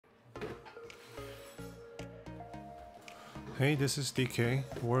Hey, this is DK.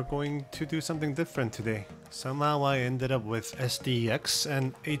 We're going to do something different today. Somehow I ended up with SDEX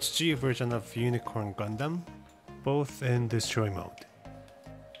and HG version of Unicorn Gundam, both in destroy mode.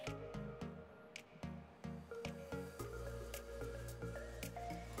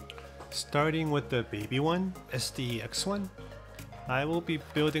 Starting with the baby one, SDEX one, I will be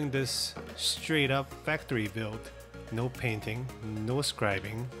building this straight up factory build. No painting, no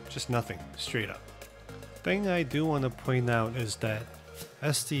scribing, just nothing, straight up. Thing I do want to point out is that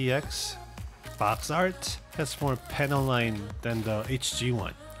SDEX box art has more panel line than the HG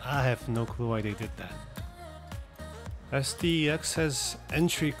one. I have no clue why they did that. SDEX has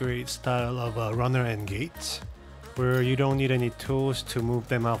entry grade style of a runner and gate, where you don't need any tools to move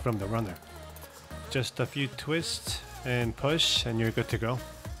them out from the runner. Just a few twists and push and you're good to go.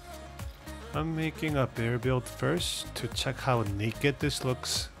 I'm making a bare build first to check how naked this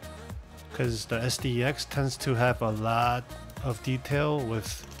looks, because the SDEX tends to have a lot of detail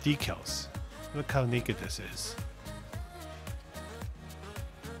with decals. Look how naked this is.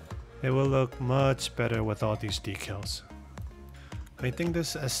 It will look much better with all these decals. I think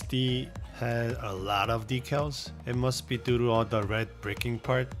this SD had a lot of decals. It must be due to all the red breaking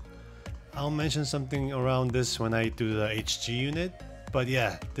part. I'll mention something around this when I do the HG unit, but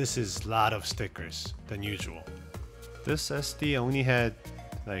yeah, this is a lot of stickers than usual. This SD only had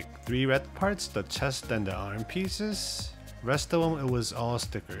like 3 red parts, the chest and the arm pieces. Rest of them, it was all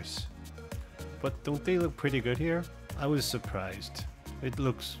stickers. But don't they look pretty good here? I was surprised. It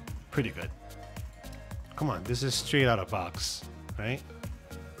looks pretty good. Come on, this is straight out of box, right?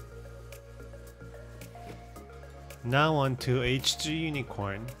 Now on to HG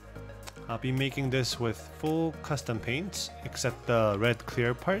Unicorn. I'll be making this with full custom paints, except the red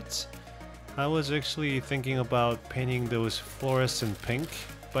clear parts. I was actually thinking about painting those fluorescent pink,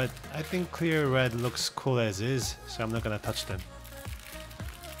 but I think clear red looks cool as is, so I'm not gonna touch them.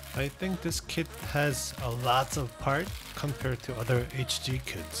 I think this kit has a lot of part compared to other HG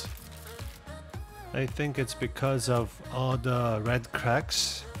kits. I think it's because of all the red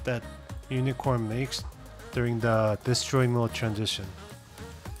cracks that Unicorn makes during the destroy mode transition.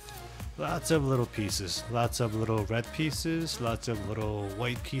 Lots of little pieces, lots of little red pieces, lots of little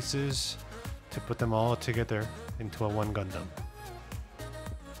white pieces to put them all together into a one Gundam.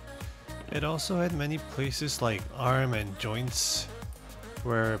 It also had many places like arm and joints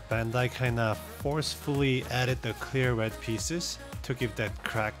where Bandai kinda forcefully added the clear red pieces to give that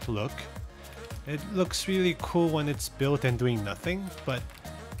cracked look. It looks really cool when it's built and doing nothing, but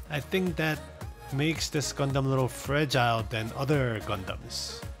I think that makes this Gundam a little fragile than other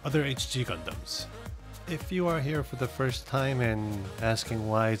Gundams, other HG Gundams. If you are here for the first time and asking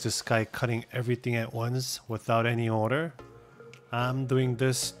why is this guy cutting everything at once without any order, I'm doing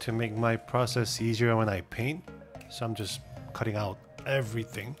this to make my process easier when I paint, so I'm just cutting out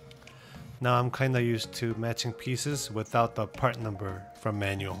everything. Now I'm kinda used to matching pieces without the part number from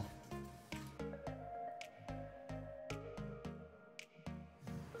manual.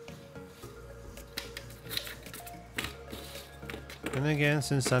 And again,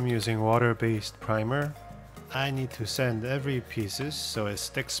 since I'm using water-based primer, I need to sand every pieces so it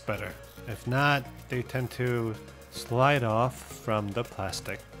sticks better. If not, they tend to slide off from the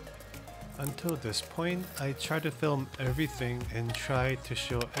plastic. Until this point, I try to film everything and try to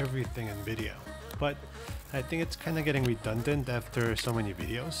show everything in video. But I think it's kinda getting redundant after so many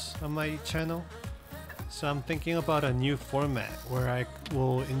videos on my channel. So I'm thinking about a new format where I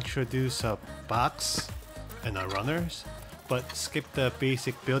will introduce a box and a runners, but skip the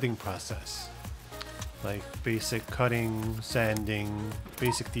basic building process, like basic cutting, sanding,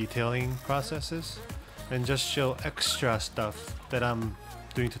 basic detailing processes, and just show extra stuff that I'm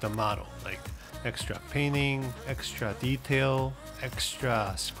doing to the model, like extra painting, extra detail,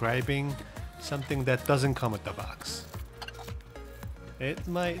 extra scribing, something that doesn't come with the box. It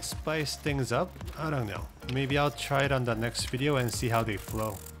might spice things up, I don't know. Maybe I'll try it on the next video and see how they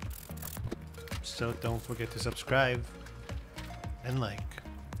flow. So don't forget to subscribe and like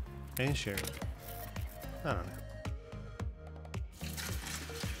and share. I don't know.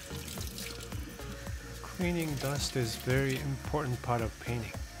 Cleaning dust is very important part of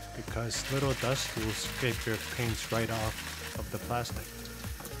painting because little dust will scrape your paints right off of the plastic.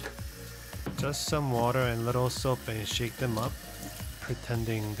 Just some water and little soap and shake them up,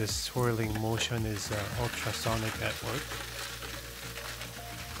 pretending this swirling motion is ultrasonic at work.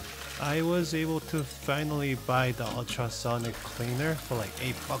 I was able to finally buy the ultrasonic cleaner for like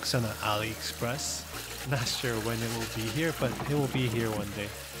 $8 on AliExpress. Not sure when it will be here, but it will be here one day.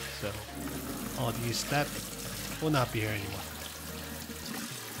 So all these steps will not be here anymore.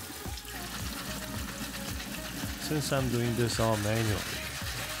 since I'm doing this all manually,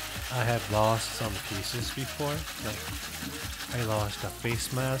 I have lost some pieces before. Like, I lost a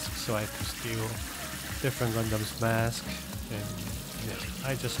face mask, so I had to steal different Gundam's mask, and yeah,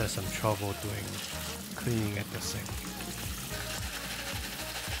 I just had some trouble doing cleaning at the sink.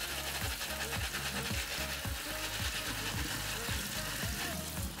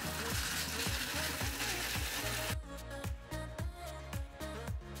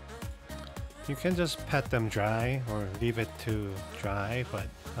 You can just pat them dry or leave it to dry, but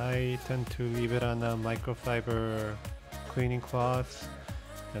I tend to leave it on a microfiber cleaning cloth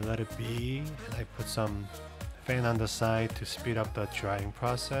and let it be, and I put some fan on the side to speed up the drying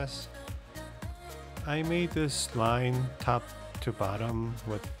process. I made this line top to bottom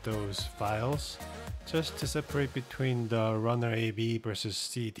with those files just to separate between the runner AB versus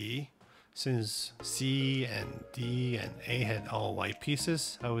CD. Since C and D and A had all white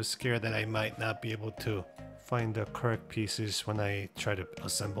pieces, I was scared that I might not be able to find the correct pieces when I try to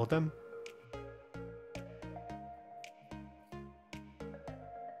assemble them.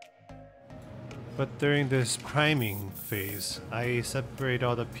 But during this priming phase, I separate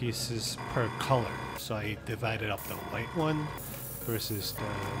all the pieces per color. So I divided up the white one versus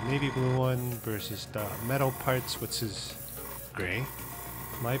the navy blue one versus the metal parts, which is gray.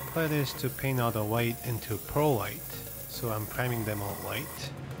 My plan is to paint all the white into pearl white, so I'm priming them all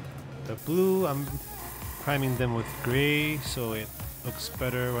white. The blue, I'm priming them with gray, so it looks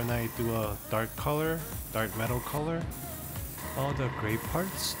better when I do a dark color, dark metal color. All the gray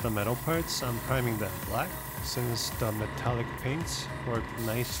parts, the metal parts, I'm priming them black, since the metallic paints work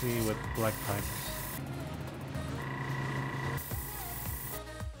nicely with black primers.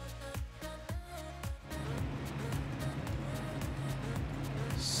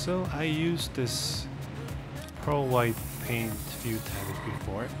 So I used this pearl white paint a few times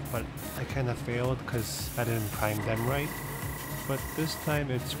before, but I kinda failed because I didn't prime them right. But this time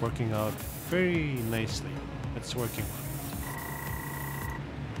it's working out very nicely. It's working well.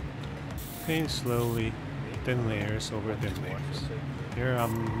 Paint slowly, thin layers over thin layers. Here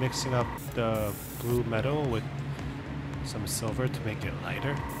I'm mixing up the blue metal with some silver to make it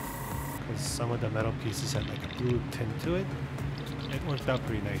lighter, because some of the metal pieces had like a blue tint to it. It worked out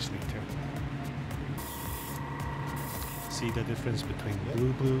pretty nicely too. See the difference between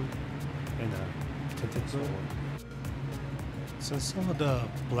blue and a tinted blue? Since some of the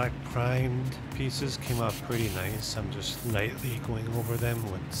black primed pieces came out pretty nice, I'm just lightly going over them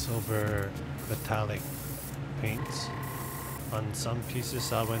with silver metallic paints. On some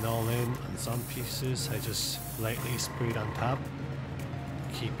pieces I went all in, on some pieces I just lightly sprayed on top,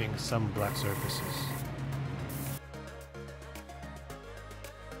 keeping some black surfaces.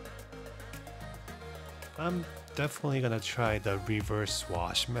 I'm definitely gonna try the reverse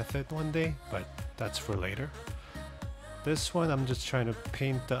wash method one day, but that's for later. This one I'm just trying to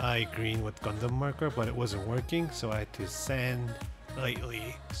paint the eye green with Gundam marker, but it wasn't working, so I had to sand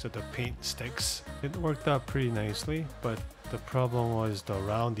lightly so the paint sticks. It worked out pretty nicely, but the problem was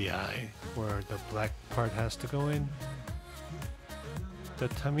around the eye, where the black part has to go in. The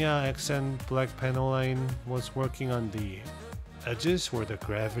Tamiya accent black panel line was working on the edges where the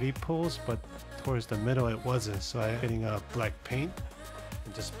gravity pulls, but towards the middle it wasn't, so I'm getting a black paint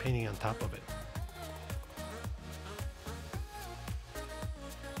and just painting on top of it.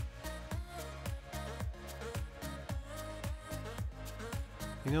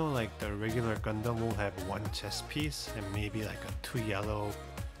 You know, like the regular Gundam will have one chest piece and maybe like a 2 yellow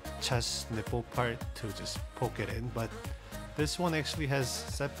chest nipple part to just poke it in, but this one actually has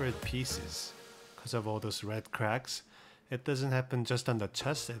separate pieces because of all those red cracks. It doesn't happen just on the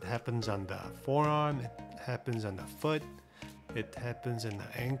chest, it happens on the forearm, it happens on the foot, it happens in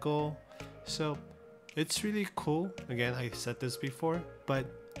the ankle. So it's really cool. Again, I said this before, but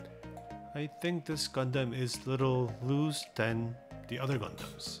I think this Gundam is a little loose than the other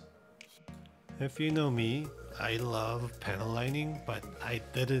Gundams. If you know me, I love panel lining, but I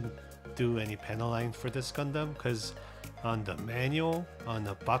didn't do any panel line for this Gundam because on the manual, on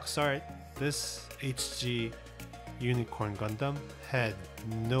the box art, this HG Unicorn Gundam had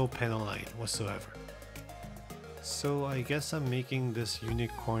no panel line whatsoever. So I guess I'm making this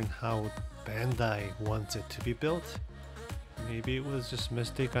unicorn how Bandai wants it to be built. Maybe it was just a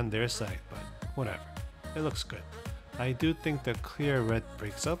mistake on their side, but whatever. It looks good. I do think the clear red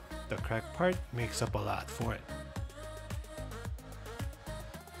breaks up, the crack part makes up a lot for it.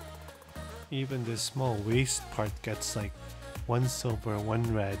 Even this small waist part gets like one silver,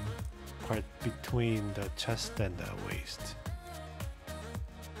 one red part between the chest and the waist.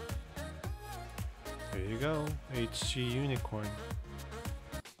 There you go, HG Unicorn.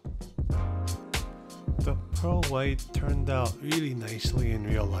 The pearl white turned out really nicely in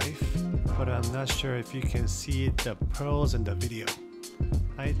real life, but I'm not sure if you can see the pearls in the video.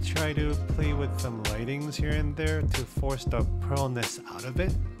 I try to play with some lightings here and there to force the pearlness out of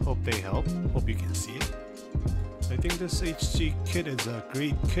it. Hope they help. Hope you can see it. I think this HG kit is a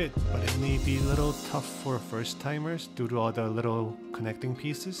great kit, but it may be a little tough for first timers due to all the little connecting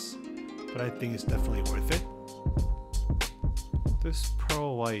pieces, but I think it's definitely worth it. This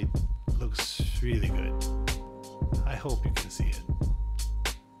pearl white looks really good. I hope you can see it.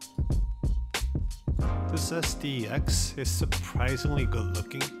 This SDEX is surprisingly good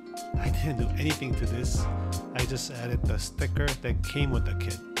looking. I didn't do anything to this. I just added the sticker that came with the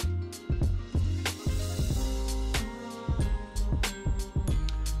kit.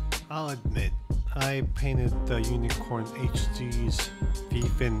 I'll admit, I painted the Unicorn HG's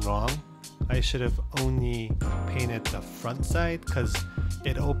V-fin wrong. I should have only painted the front side because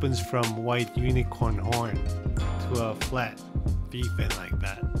it opens from white unicorn horn to a flat V-fin like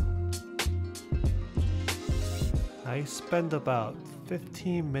that. I spent about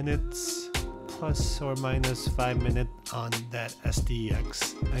 15 minutes plus or minus 5 minutes on that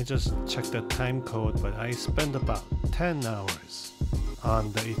SDEX. I just checked the time code, but I spent about 10 hours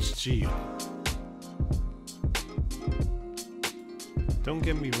on the HG unit. Don't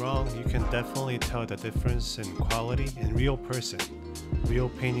get me wrong, you can definitely tell the difference in quality in real person. Real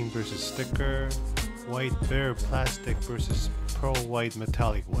painting versus sticker, white bare plastic versus pearl white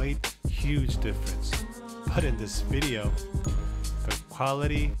metallic white, huge difference. But in this video, the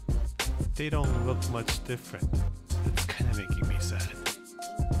quality, they don't look much different. It's kinda making me sad.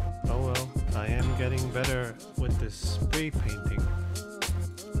 Oh well, I am getting better with this spray painting,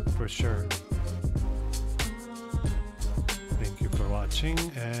 for sure. Thank you for watching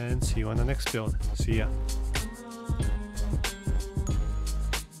and see you on the next build. See ya.